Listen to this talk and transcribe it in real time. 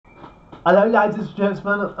Hello ladies and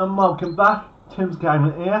gentlemen and welcome back. Tim's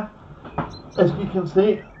Gaming here. As you can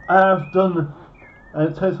see, I have done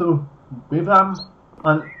a total revamp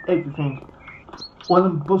on everything. All the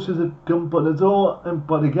bushes have gone by the door and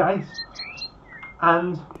by the gate,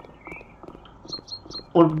 and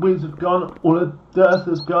all the weeds have gone, all the dirt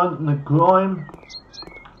has gone and the grime,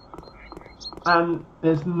 and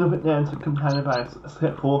there's nothing there to complain about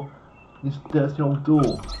except for this dirty old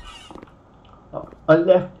door. I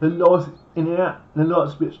left the lights in here, the light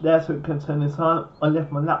switch there so it can turn this on. I left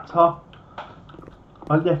my laptop.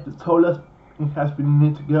 I left the toilet in case we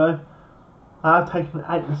need to go. I've taken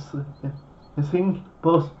out the sink,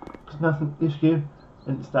 but there's nothing issue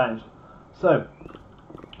at this stage. So,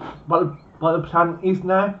 what the plan is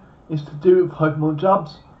now is to do 5 more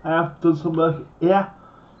jobs. I have done some work here.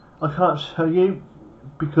 I can't show you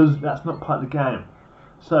because that's not part of the game.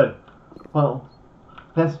 So, well,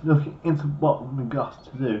 let's look into what we've got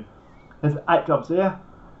to do. There's 8 jobs here,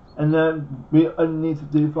 and then we only need to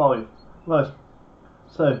do 5. Right,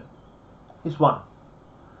 so, this one.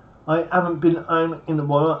 I haven't been home in a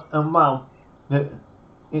while, and well,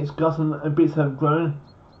 it's gotten a bit overgrown.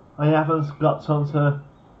 I haven't got time to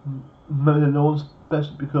mow the lawns,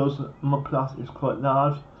 especially because my plot is quite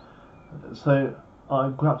large. So, I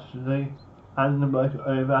gradually hand the work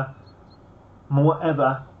over.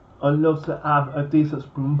 Moreover, I love to have a decent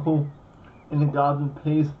swimming pool in the garden.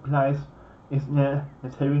 Please, place is near the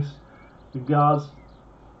terrace. Regards,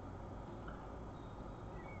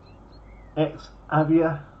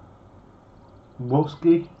 ex-Avia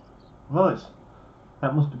Wolski. Right,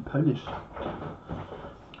 that must be Polish.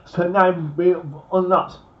 So now we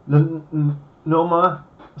unlocked the lawnmower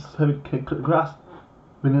so we can cut the grass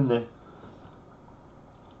within there.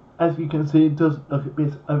 As you can see, it does look a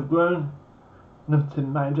bit overgrown.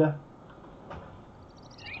 Nothing major.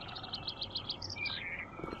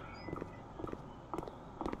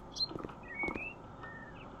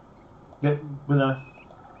 Yeah,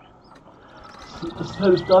 so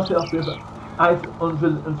we started off with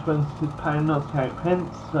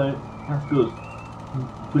 £820.98, so that's good.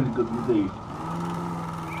 Really good indeed.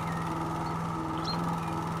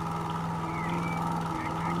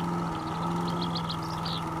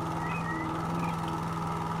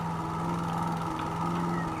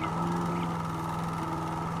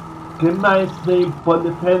 It might be, but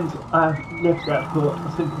depends. I've left that for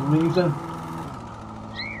a simple reason.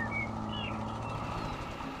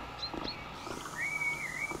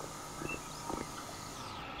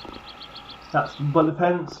 That's by the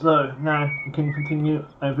fence, so now we can continue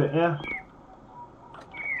over here.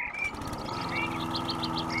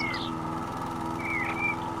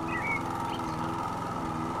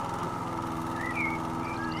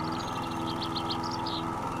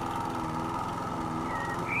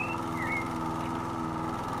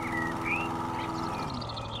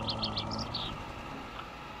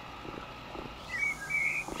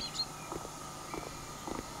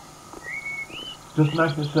 Just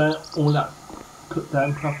making sure all that cut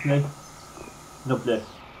down properly. Lovely.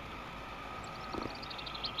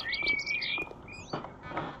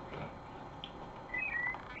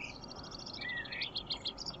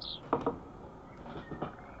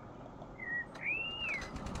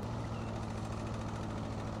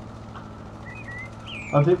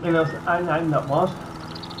 I didn't realise how long that was.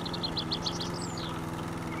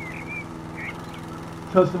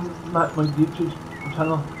 So to make my YouTube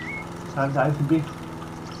channel stand out a bit.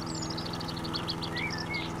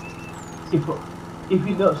 If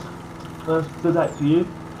it does stood out to you,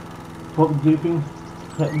 what do you think?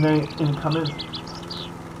 Let me know in the comments.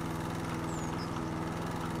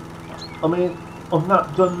 I mean, I've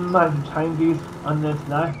not done major changes on there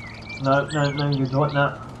today. No, you don't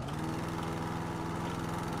that.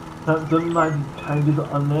 Not done major changes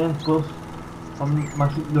on there, but I'm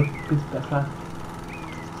making it look a bit better.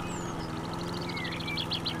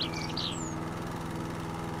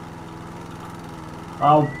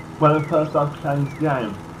 Oh, when I first started playing this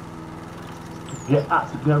game, you had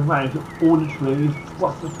to go around all the trees.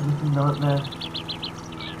 What's the flipping nightmare?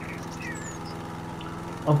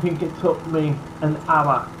 I think it took me an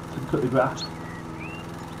hour to cut the grass.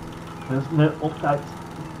 There's no updates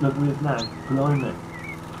that there is now, blimey.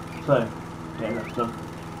 So, yeah, that's done.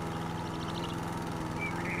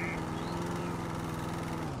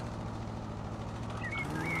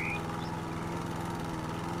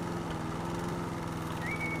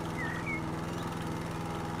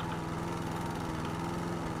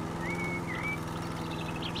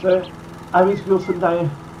 So, how is your Sunday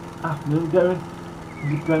afternoon going?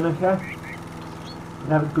 Is it going okay? You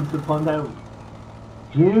have it good to find out.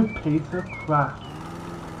 You piece of crap.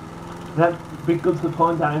 That'd be good to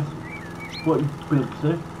find out what you've been up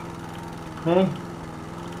to. Me?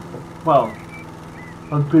 Well,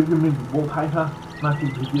 I'm building with wallpaper, making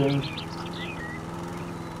videos.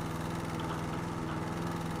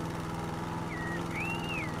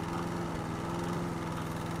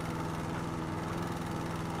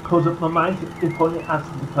 Calls up my mate, he probably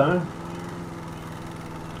answered the phone.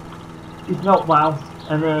 He's not well,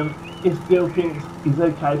 and he still thinks it's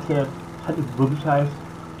okay to take the rubbish out.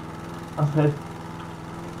 I said,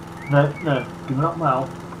 no, you're not well.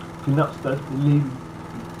 You're not supposed to leave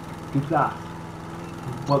your flat.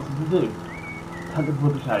 What did you do? Take the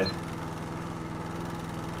rubbish out.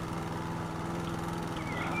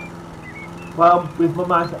 Well, with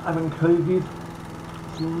my mate having COVID,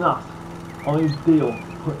 it's not ideal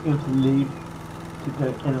for him to leave to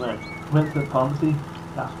go anywhere. Went to the pharmacy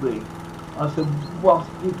last week. I said, what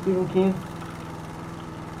are you thinking?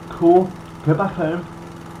 Cool, go back home,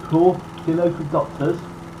 call your local doctors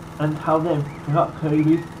and tell them you got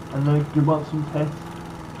COVID and then you want some tests,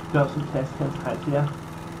 sent out to you.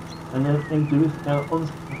 And then they do this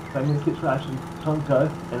understanding the situation, can't go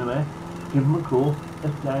anywhere, give them a call,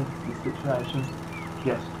 explain the situation.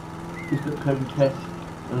 Yes, he's got COVID tests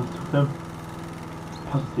and took them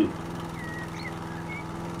positive.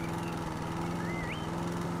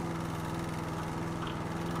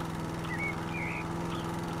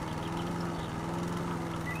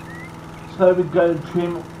 So we go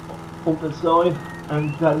trim up the side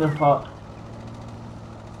and then I thought,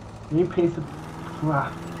 new piece of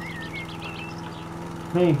crap.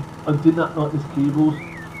 Me, I did not like this keyboard.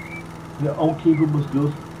 The old keyboard was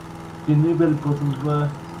good. You knew where the buttons were.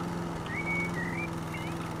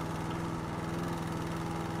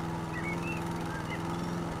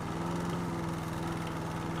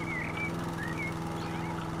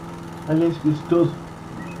 At least this does.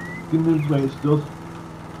 You knew where it does.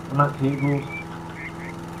 On that keyboard.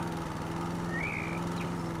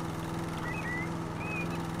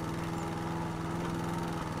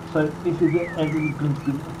 So this is it, everything's going to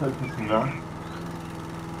be focusing now.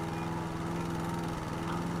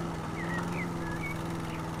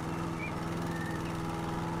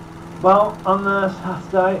 Well, on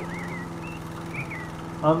Saturday,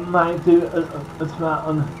 I might do a tour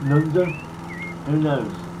on London. Who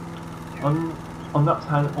knows? I'm not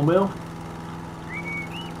saying I will.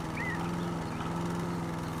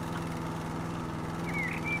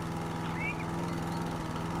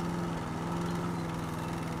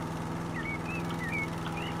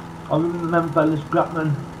 I remember this black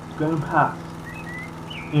man going past.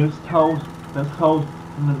 He was told,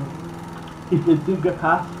 if you do go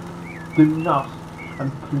past, do not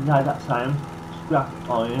play that sound. Scrap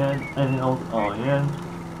iron, any old iron.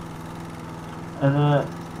 And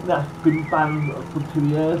that's been banned for 2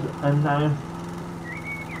 years, and now,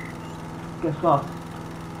 guess what?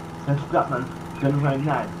 There's a scrap man going around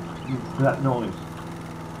now with that noise.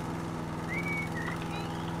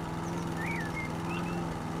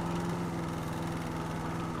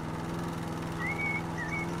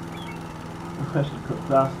 Pressure cut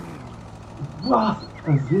glass. What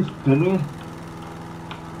is this doing?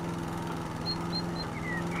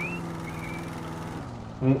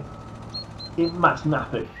 It matched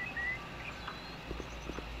nothing.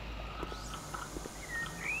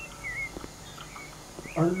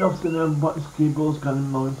 I'd love to know what this keyboard's got in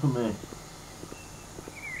mind for me.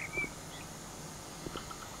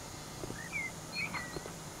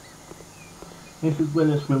 This is where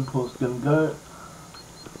this wimple's going to go.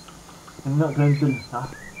 I'm not going to do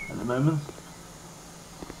that at the moment.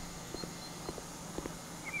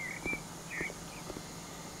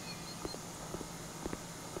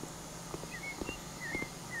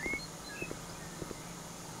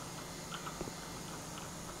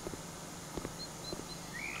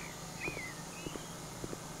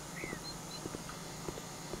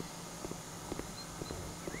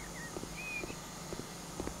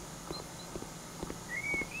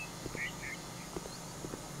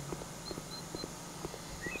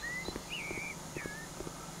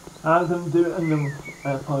 I'm going to do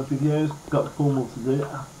another 5 videos, got 4 more to do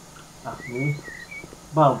after this.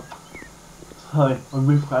 Well, sorry, I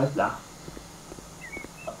rephrased that.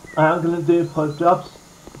 I am going to do 5 jobs,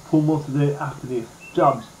 4 more to do after this.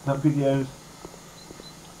 Jobs, not videos.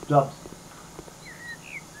 Jobs.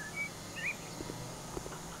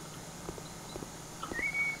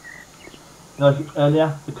 Like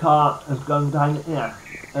earlier, the car has gone down here,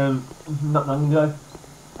 not long ago,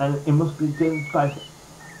 and it must be doing space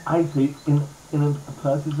 80 in a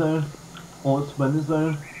purchase zone or a surrender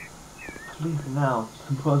zone. Please now,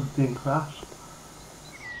 suppose it didn't crash.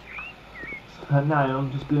 So now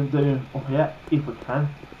I'm just going to do up here if I can.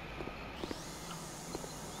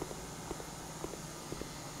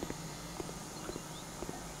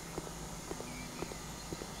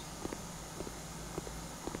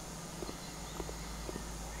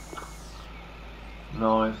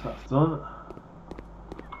 Right, so that's done.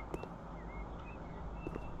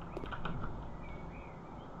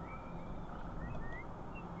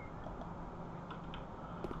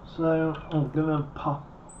 So I'm gonna pop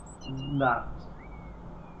that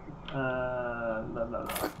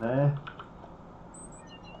there.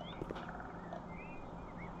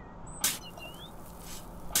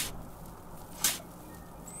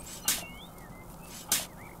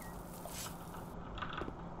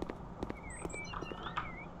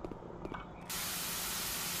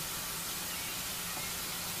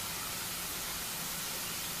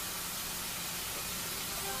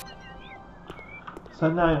 So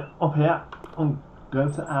now up here, I'm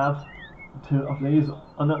going to have two of these.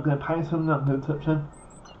 I'm not going to paint them, I'm not going to touch them.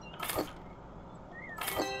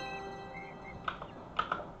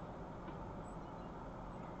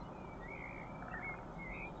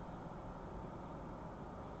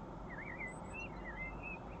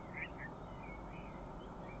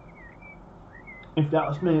 If that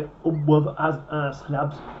was me, with as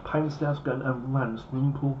slabs, paint slabs going around the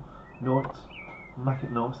swimming pool, nice, make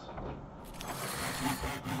it nice.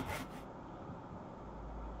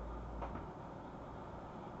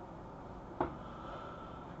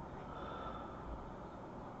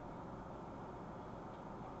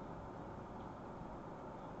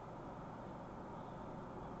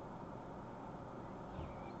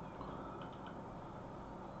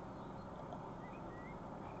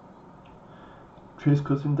 Trees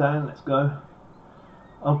cutting down, let's go.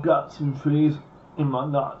 I've got some trees in my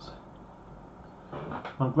lots.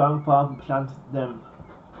 My grandfather planted them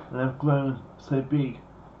and they've grown so big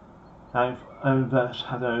they've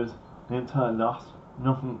overshadowed the entire lot.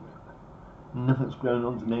 Nothing's grown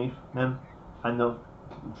underneath them, and I'm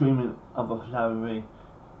dreaming of a flowery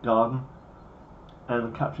garden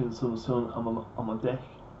and capturing some sun on my deck.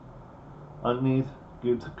 I need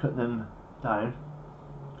you to cut them down,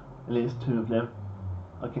 at least two of them.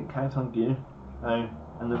 I can count on you now,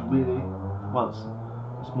 and I really want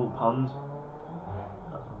a small pond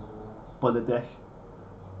by the deck.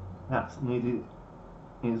 That's needed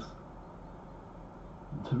is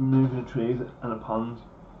to remove the trees and a pond.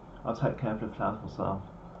 I'll take care of the flowers myself.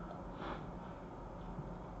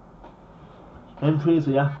 Them trees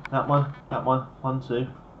here, that one, two,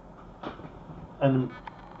 and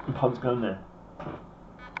the pond's going there.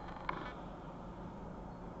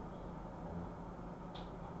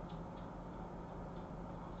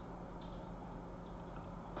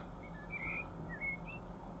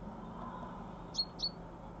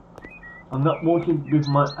 I'm not working with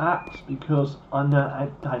my axe because I know how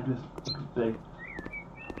dangerous it could be.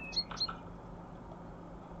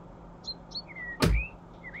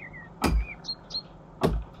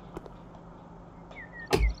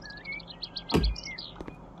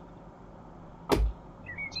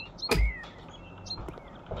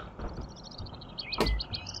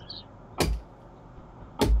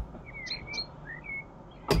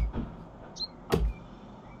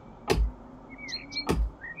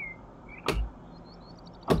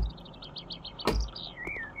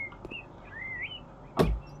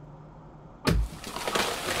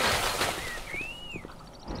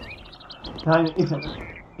 Now, if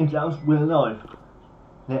that was real life,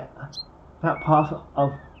 that part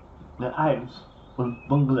of the house, or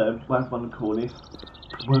bungalow, whatever you want to call it,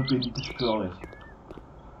 would be destroyed.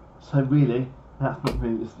 So really, that's not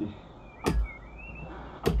realistic.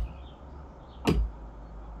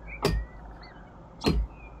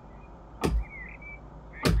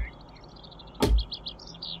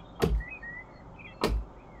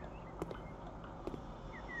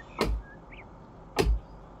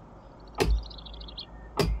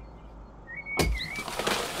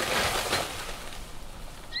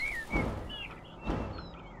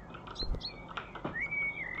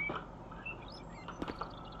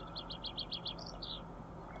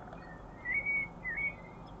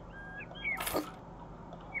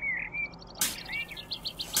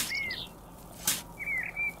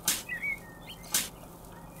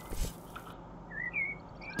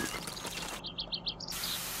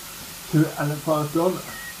 And the fire's done.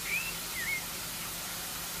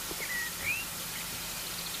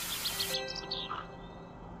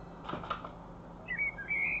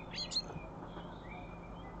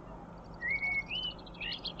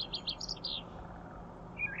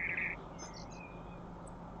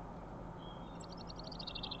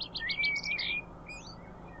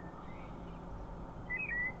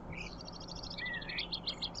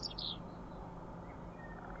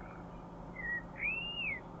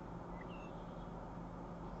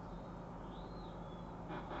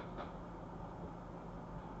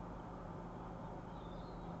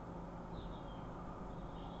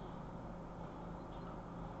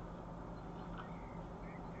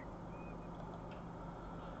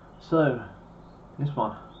 So, this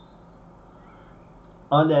one.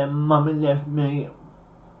 And then Mummy left me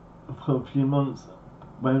for a few months.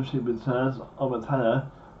 When she returns, I will tell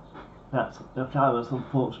her that the flowers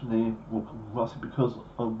unfortunately will rot because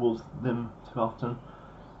I water them too often.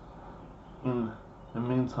 In the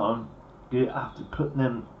meantime, you have to cut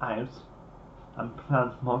them out and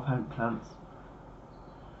plant my favourite plants.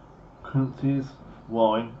 Currencies,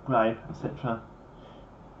 wine, grape, etc.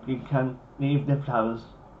 You can leave the flowers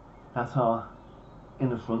that are in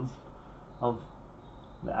the front of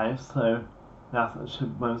the house so that she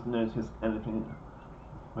won't notice anything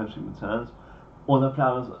when she returns. All the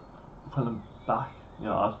flowers from the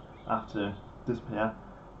backyard have to disappear,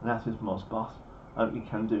 and that is my spot. You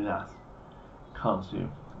can do that, can't you?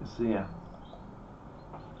 You see ya.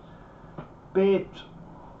 Bitch.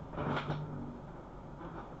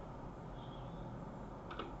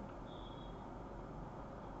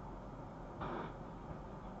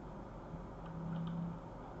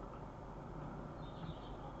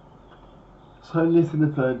 So this is the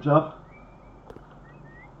third job.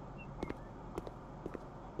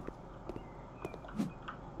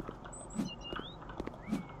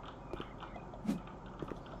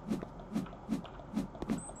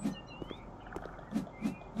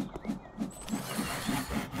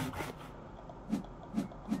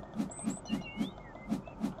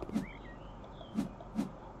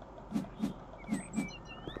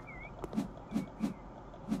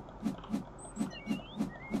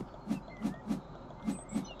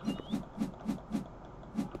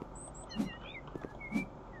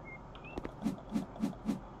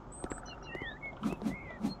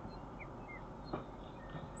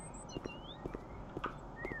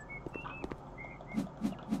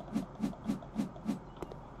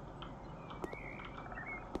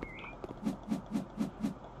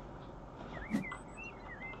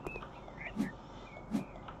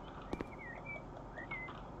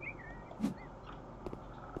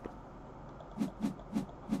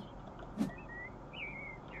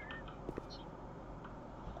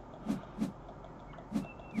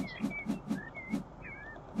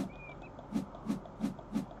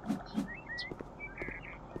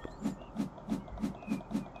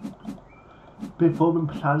 Before we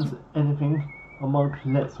plant anything, I might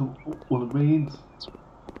collect all the weeds.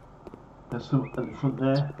 There's some at the front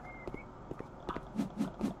there.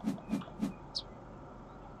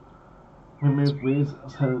 Remove weeds,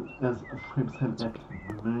 so there's a 3% left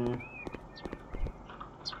to remove.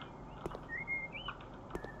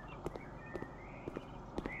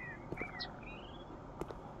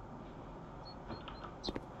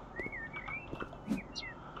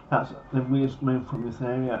 That's the weeds removed from this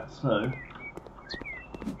area, so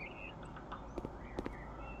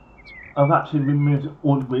I've actually removed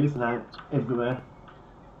all the weeds now everywhere.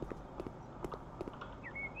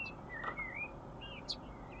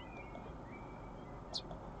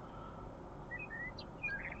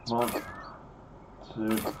 One,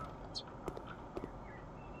 two,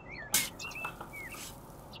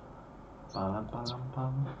 ba ba ba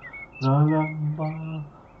la la ba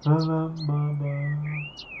la la ba ba.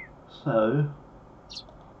 So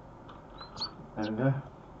there we go.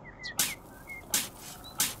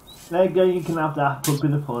 There you go, you can have that for a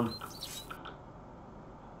bit of fun.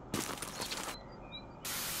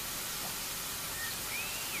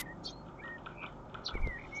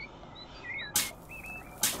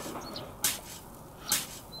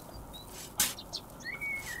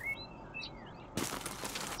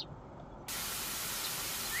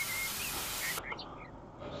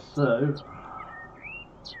 So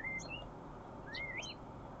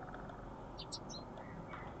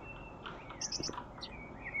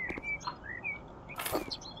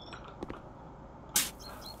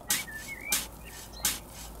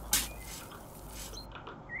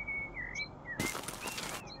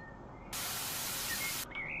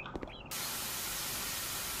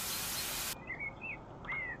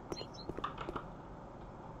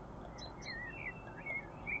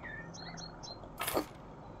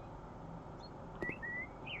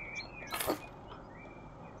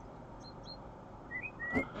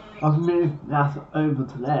I've moved that over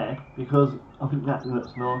to there because I think that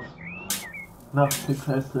looks nice. Not too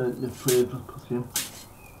close to the tree just pushing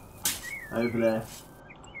over there.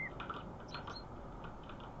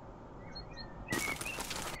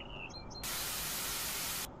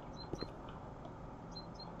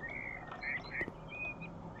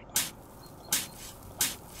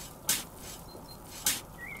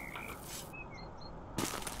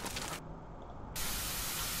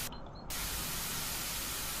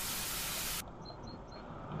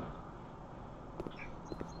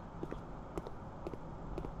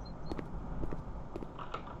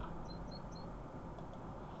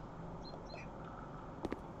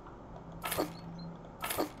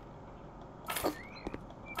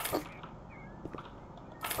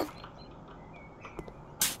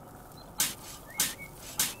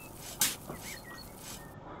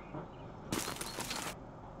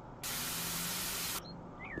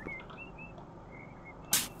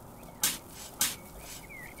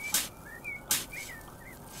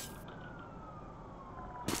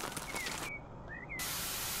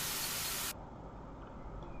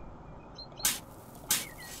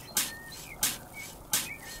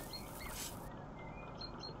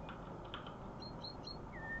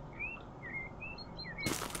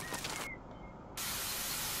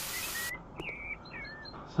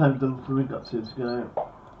 So done for we got to go.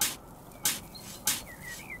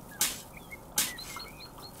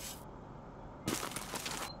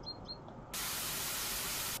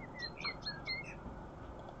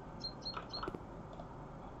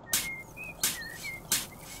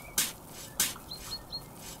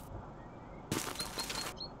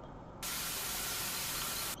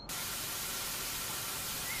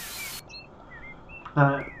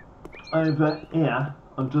 Now, over here,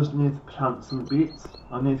 I just need to plant some beets.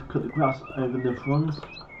 I need to cut the grass over the fronds,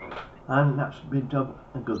 and that should be a job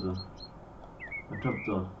a good one. A job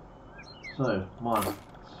done. So, 1,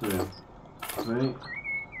 2, 3.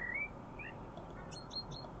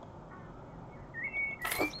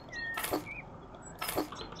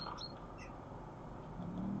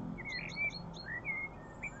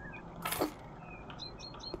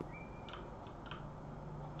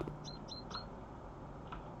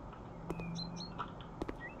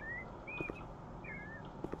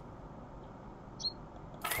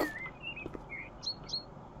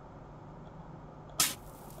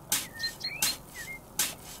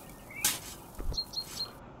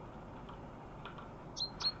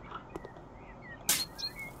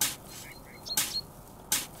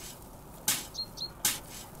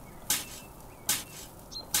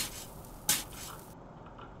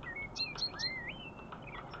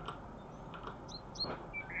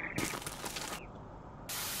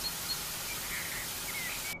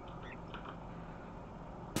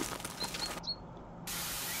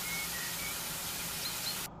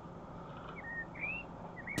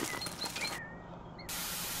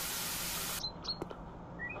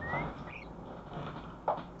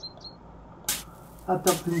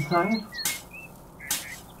 That's insane.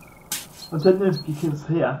 I don't know if you can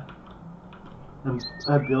see her.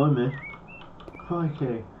 Behind me.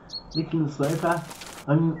 Crikey. Licking the sofa.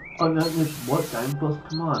 I don't know what game, but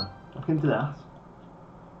come on. I can do that.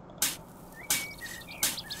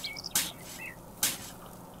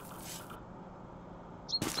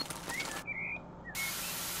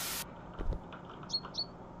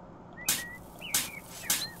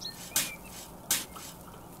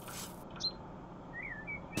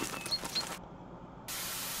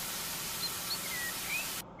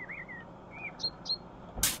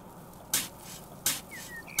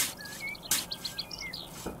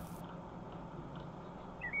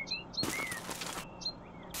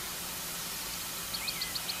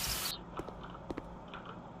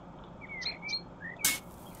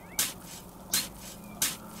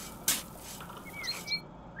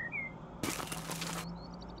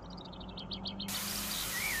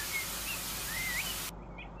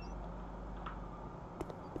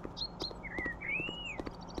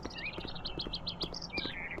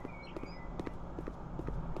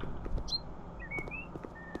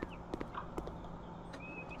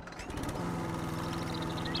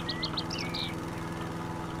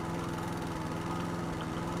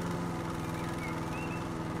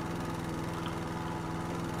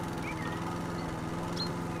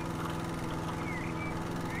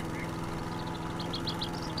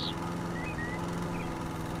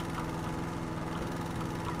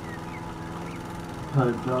 Her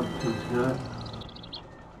job to do it.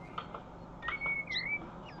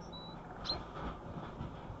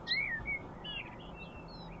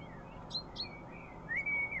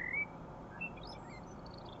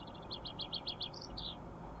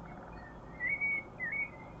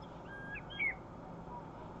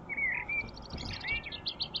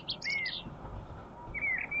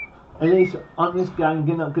 At least on this gang,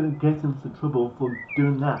 you're not going to get into trouble for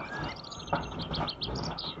doing that.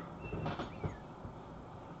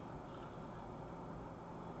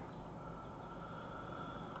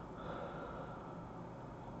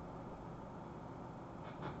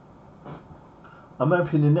 I'm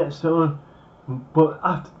hoping the next time, but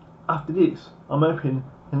after this, I'm hoping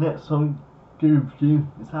the next time you view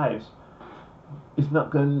this house, it's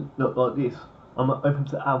not going to look like this. I'm hoping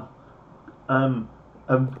to have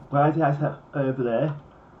a variety house over there,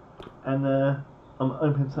 and I'm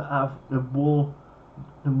hoping to have the wall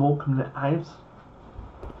coming out,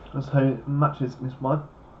 so it matches this one.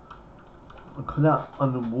 I cut out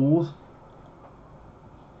on the walls.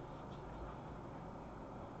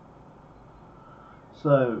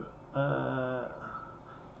 So,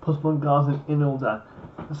 put my garden in order.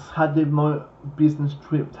 Sadly, my business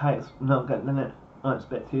trip takes not getting it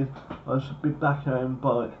unexpected. I should be back home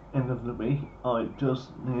by the end of the week. I just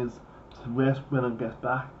need to rest when I get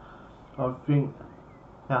back. I think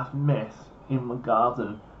that mess in my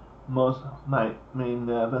garden must make me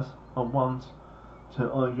nervous. I want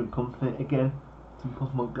to own your company again to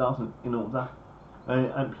put my garden in order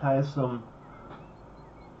and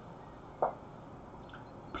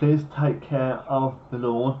play Please take care of the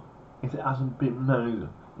lawn. It hasn't been mowed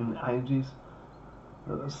in ages.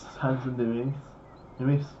 Sandra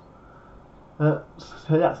Lewis. So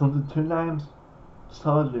that's under two names.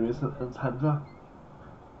 Sarah Lewis and Sandra.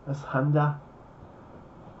 Sandra.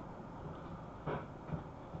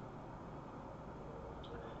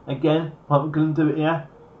 Again, what we're going to do here,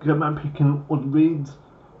 go around picking all the weeds,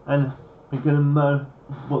 and we're going to mow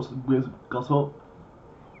what's the weeds got up.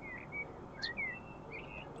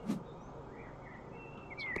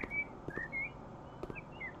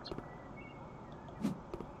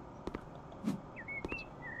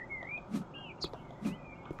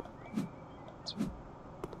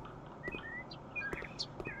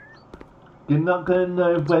 You're not going to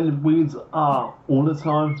know where the weeds are all the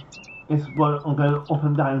time. It's when I'm going up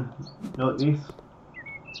and down like this.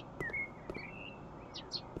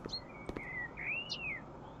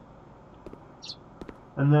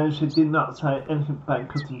 And then she did not say anything about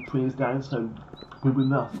cutting trees down, so we will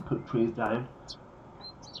not cut trees down.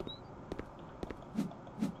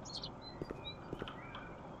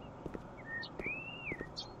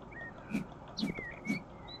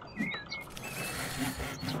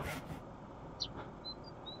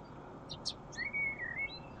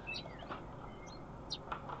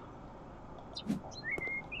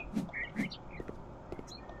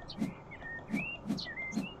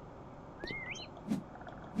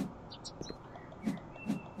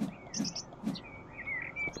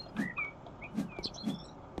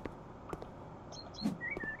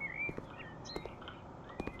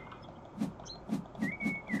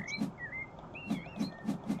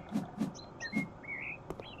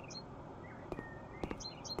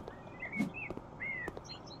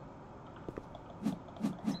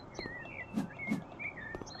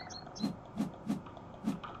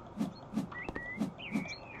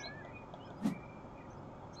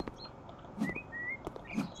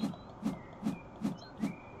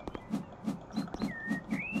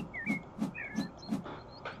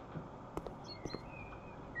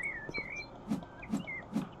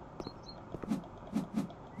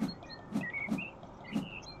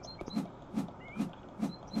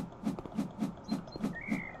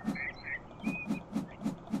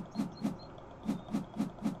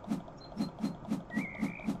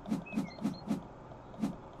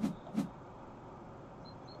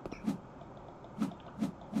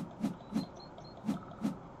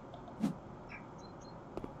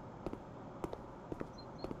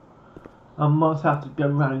 I might have to go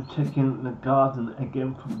around checking the garden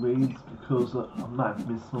again for weeds because I might have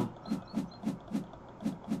missed some.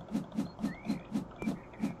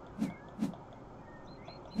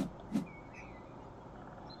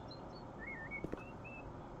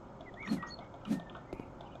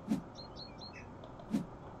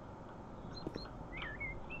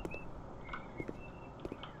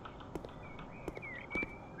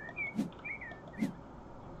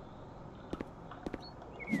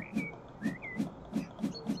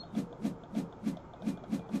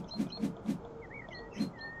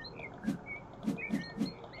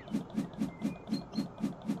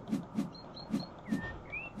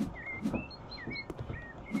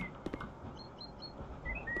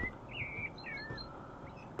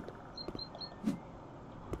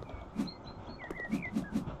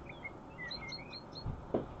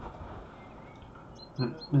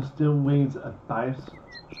 There's still weeds about.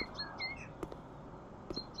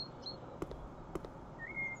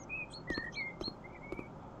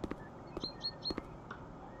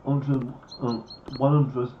 £101,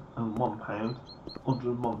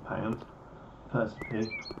 £101 per pig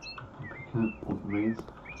for picking up weeds,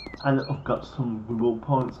 and I've got some reward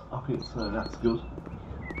points off it, so that's good.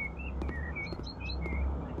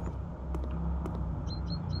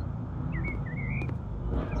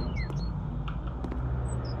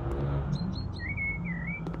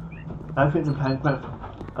 I think the paying grant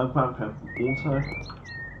for auto.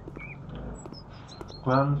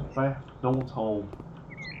 Grand Theft Auto.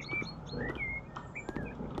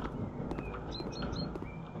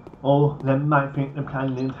 Or they might think they're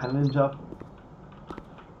playing an Italian job.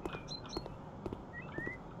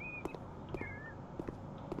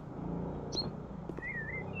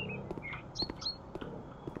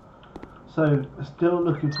 So, still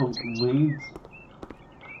looking for weeds.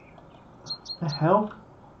 The hell?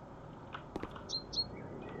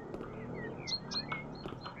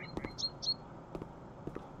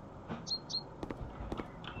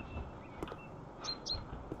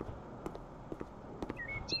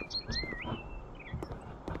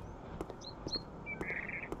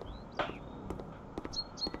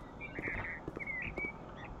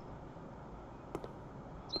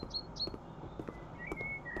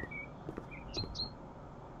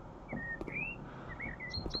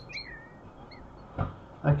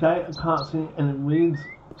 Okay, I can't see any weeds,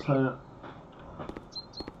 so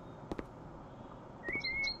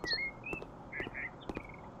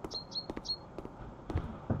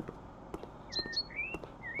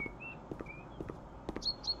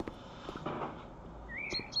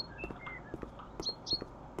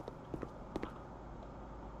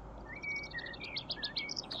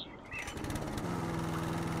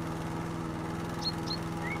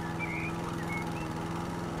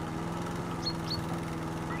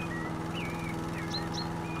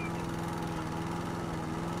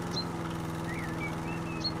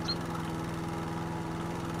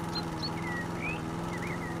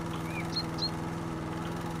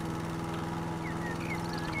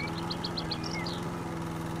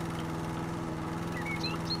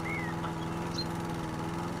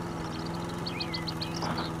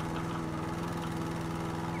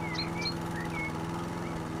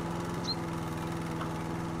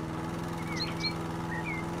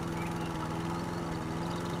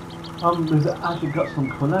we've actually got some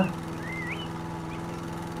colour.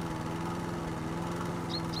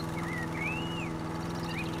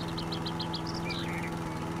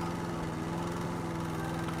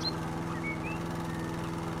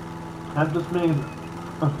 That just means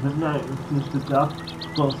I can now finish the job,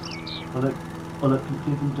 plus other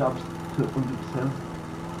completing jobs to 100%.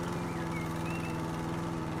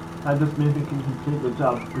 That just means we can complete the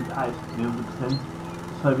job without the 100%,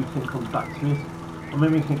 so we can come back to it. Or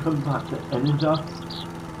maybe we can come back to any job,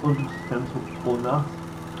 100% or not.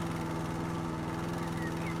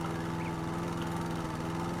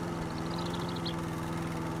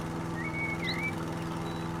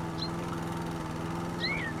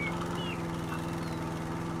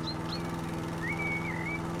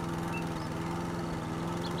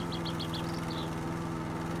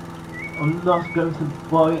 I'm not going to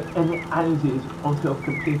buy any houses until I've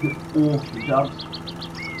completed all the jobs.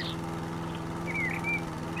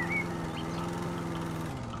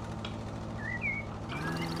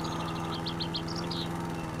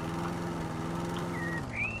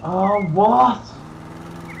 Oh, what?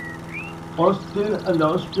 I was doing a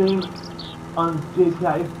live stream on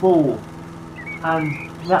GTA 4,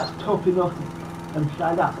 and that's tough enough to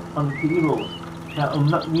play that on the keyboard that I'm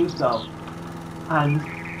not used of, and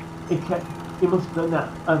it must have done that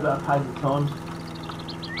over a page of times.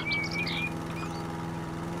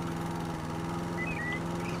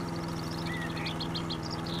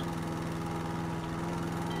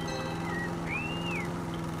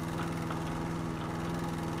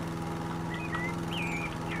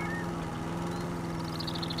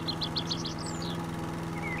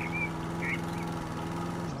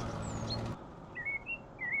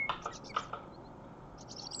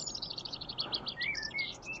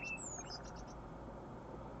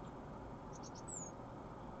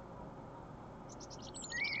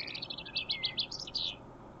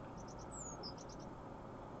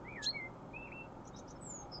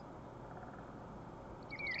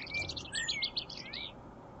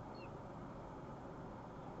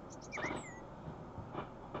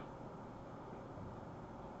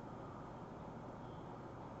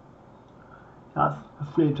 That's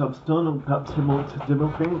 3 jobs done. I've got 2 more to do,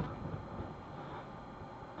 I think.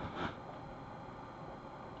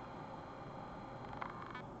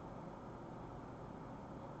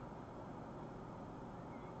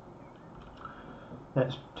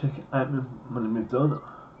 Let's check it out when we've done.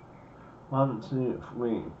 1, 2,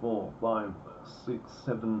 3, 4, 5, 6,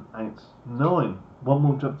 7, 8, 9. One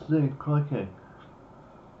more job to do, crikey.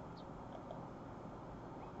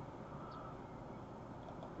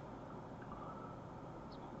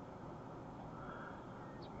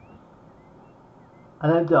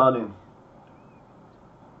 Hello, darling.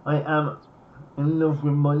 I am in love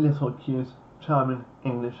with my little cute, charming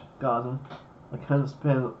English garden. I can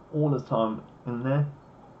spend all the time in there.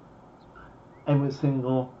 Every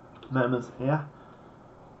single moment here.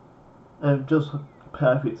 And just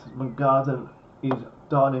perfect. My garden is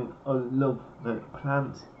darling. I love the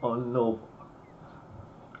plants. I love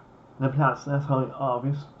the plants that I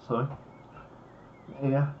harvest. Sorry.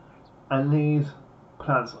 Yeah. And these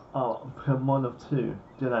plants are from 1 of 2,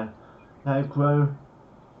 do they? They grow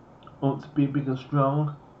up to be big and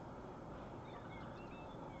strong.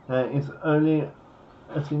 It's only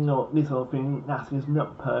a single little thing that is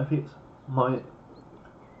not perfect.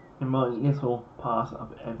 In my little part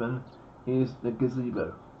of heaven is the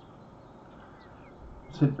gazebo.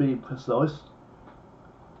 To be precise,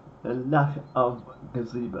 the lack of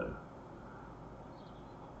gazebo.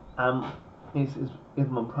 This is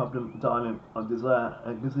my problem, darling. I desire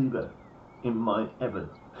a gazebo in my heaven.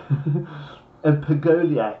 A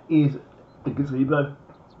pergola is a gazebo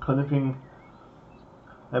kind of thing.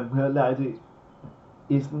 and her lady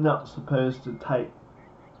is not supposed to take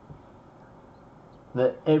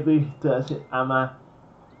every dirty hammer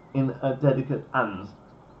in her delicate hands.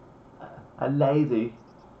 A lady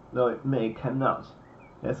like me cannot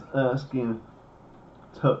let her skin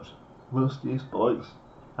touch rusty spikes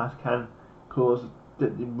that can cause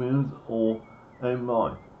deadly wounds or oh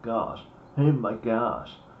my gosh,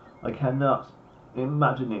 I cannot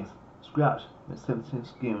imagine it. Scratch the sensitive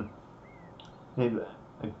skin, leave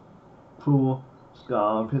a cruel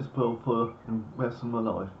scar visible for the rest of my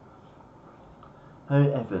life.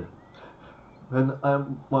 However, when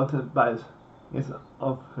I'm walking about, yes,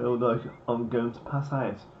 I feel like I'm going to pass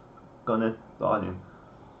out, gonna die.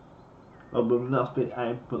 I will not be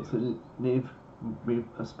able to live with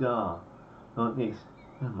a scar like this.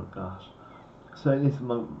 Oh my gosh. So this is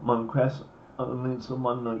my request. I need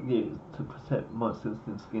someone like you to protect my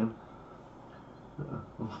sensitive skin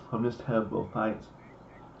from this terrible fate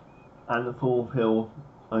and fulfill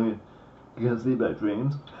my gazebo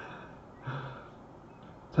dreams.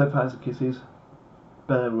 10,000 kisses,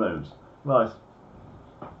 Bella Rose. Right.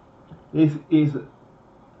 This is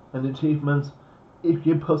an achievement if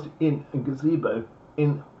you put in a gazebo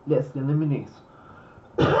in less than a minute.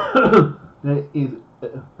 There is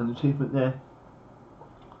an achievement there.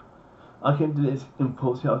 I can do this in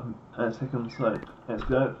 40 seconds, so let's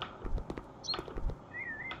go.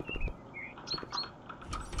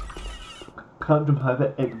 Can't jump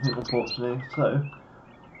over everything unfortunately, so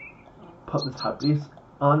put the tablets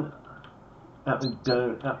on. That would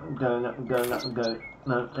go, that would go, that would go, that would go.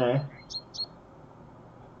 No, there.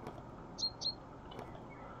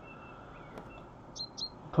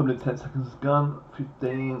 Probably 10 seconds is gone.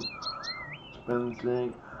 15,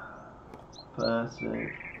 20, 30,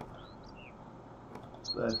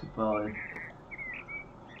 35.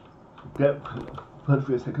 Get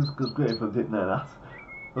 33 seconds, because great if I didn't know that.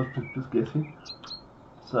 I was just guessing.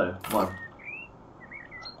 So, 1,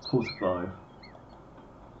 45.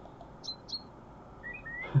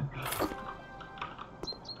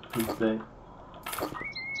 50.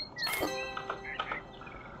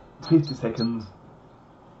 50 seconds.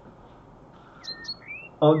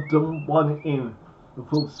 I've done one in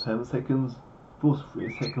 47 seconds,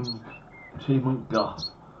 43 seconds, achievement got.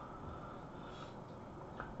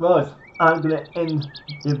 Right, I'm going to end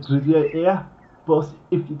the video here, but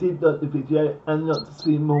if you did like the video and want to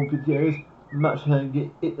see more videos, make sure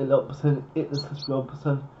you hit the like button, hit the subscribe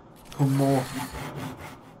button for more.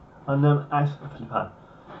 And as Flipper.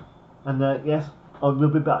 And yes, I will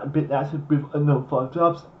be back a bit later with another 5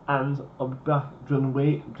 jobs, and I'll be back during the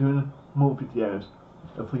week doing more videos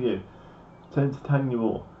for you to entertain you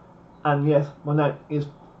all. And yes, my name is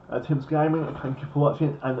Tim's Gaming. Thank you for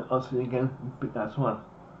watching, and I'll see you again a bit later on.